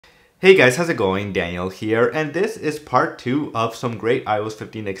Hey guys, how's it going? Daniel here, and this is part 2 of some great iOS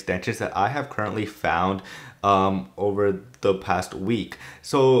 15 extensions that I have currently found over the past week.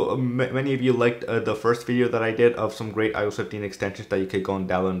 So many of you liked the first video that I did of some great iOS 15 extensions that you could go and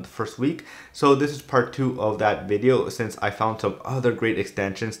download in the first week. So this is part 2 of that video since I found some other great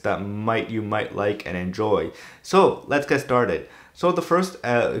extensions that you might like and enjoy. So let's get started. So the first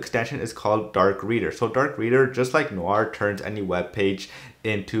extension is called Dark Reader. So Dark Reader, just like Noir, turns any web page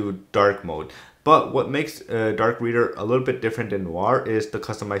into dark mode. But what makes Dark Reader a little bit different than Noir is the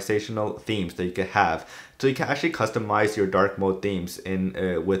customizational themes that you can have. So you can actually customize your dark mode themes in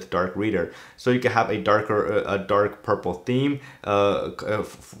with Dark Reader. So you can have a dark purple theme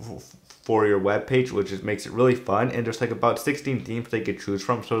for your web page, which makes it really fun. And there's like about 16 themes that you could choose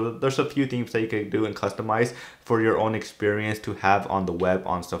from. So there's a few themes that you can do and customize for your own experience to have on the web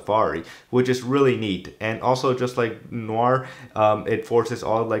on Safari, which is really neat. And also, just like Noir, it forces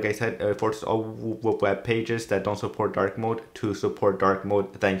all, like I said, it forces all web pages that don't support dark mode to support dark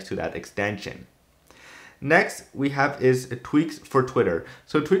mode thanks to that extension. Next we have is Tweaks for Twitter.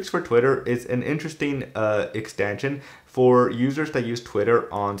 So Tweaks for Twitter is an interesting extension for users that use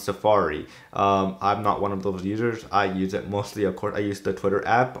Twitter on Safari. I'm not one of those users. I use it mostly, of course, I use the Twitter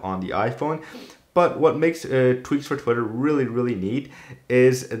app on the iPhone. But what makes Tweaks for Twitter really neat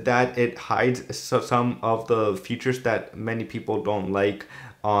is that it hides some of the features that many people don't like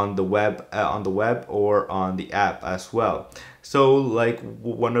on the web or on the app as well. So like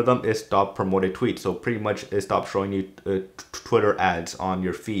one of them is stop promoted tweets. So pretty much it stops showing you Twitter ads on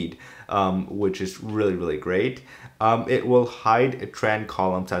your feed, which is really great. It will hide trend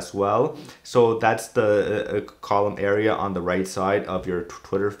columns as well. So that's the column area on the right side of your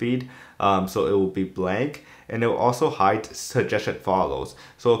Twitter feed. So it will be blank, and it will also hide suggested follows.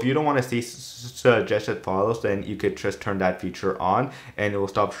 So if you don't want to see suggested follows, then you could just turn that feature on, and it will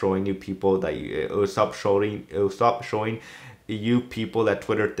stop showing you people that it will stop showing you people that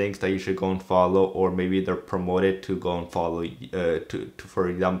Twitter thinks that you should go and follow, or maybe they're promoted to go and follow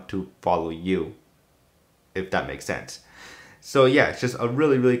for them to follow you, if that makes sense. So yeah, it's just a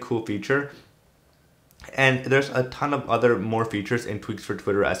really cool feature. And there's a ton of other more features in Tweaks for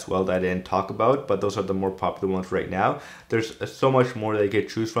Twitter as well that I didn't talk about, but those are the more popular ones right now. There's so much more that you can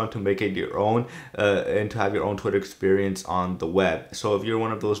choose from to make it your own and to have your own Twitter experience on the web. So if you're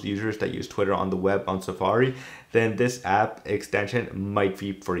one of those users that use Twitter on the web on Safari, then this app extension might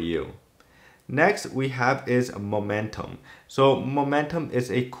be for you. Next we have is Momenttum. So Momenttum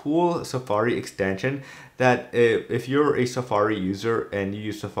is a cool Safari extension that if you're a Safari user and you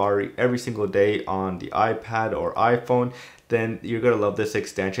use Safari every single day on the iPad or iPhone, then you're gonna love this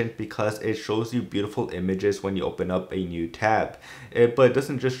extension because it shows you beautiful images when you open up a new tab. But it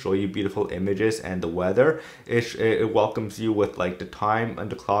doesn't just show you beautiful images and the weather. It welcomes you with like the time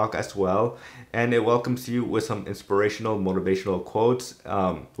and the clock as well. And it welcomes you with some inspirational, motivational quotes,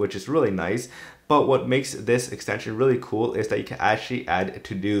 which is really nice. But what makes this extension really cool is that you can actually add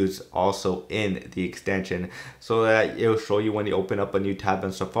to-dos also in the extension, so that it will show you when you open up a new tab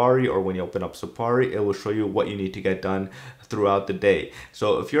in Safari, or when you open up Safari, it will show you what you need to get done throughout the day.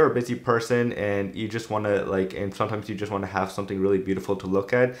 So if you're a busy person and you just want to and sometimes you just want to have something really beautiful to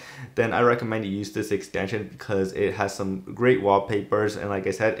look at, then I recommend you use this extension because it has some great wallpapers, and like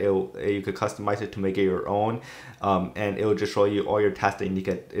I said, you could customize it to make it your own, and it will just show you all your tasks that you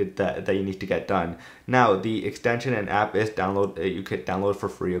need to get done. Now the extension and app is you could download for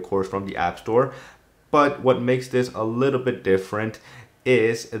free, of course, from the App Store. But what makes this a little bit different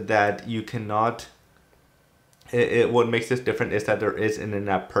is that you cannot. What makes this different is that there is an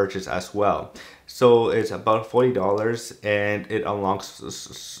in-app purchase as well. So it's about $40, and it unlocks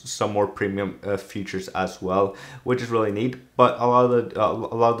some more premium features as well, which is really neat. But a lot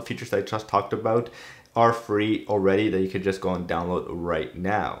of the features that I just talked about are free already that you can just go and download right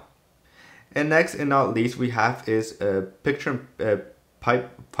now. And next and not least we have is Pipifier.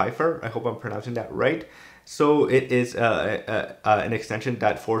 I hope I'm pronouncing that right. So it is an extension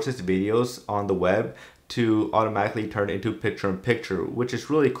that forces videos on the web to automatically turn into picture-in-picture, which is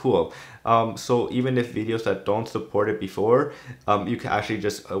really cool. So even if videos that don't support it before, you can actually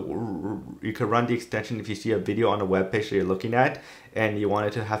just you can run the extension. If you see a video on a web page that you're looking at and you want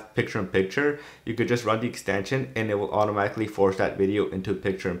it to have picture-in-picture, you could just run the extension and it will automatically force that video into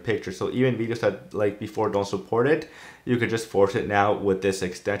picture-in-picture. So even videos that before don't support it, you could just force it now with this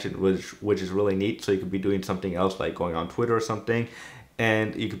extension, which is really neat. So you could be doing something else, like going on Twitter or something,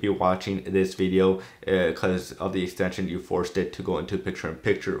 and you could be watching this video because of the extension. You forced it to go into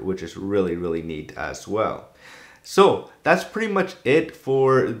picture-in-picture, which is really neat as well. So that's pretty much it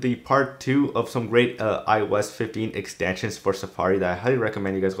for the part 2 of some great iOS 15 extensions for Safari that I highly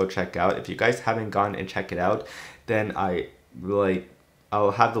recommend you guys go check out. If you guys haven't gone and check it out, then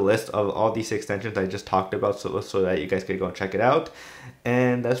I'll have the list of all these extensions I just talked about so that you guys can go and check it out.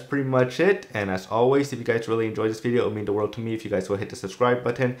 And that's pretty much it. And as always, if you guys really enjoyed this video, it would mean the world to me if you guys will hit the subscribe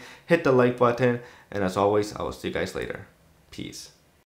button, hit the like button, and as always, I will see you guys later. Peace.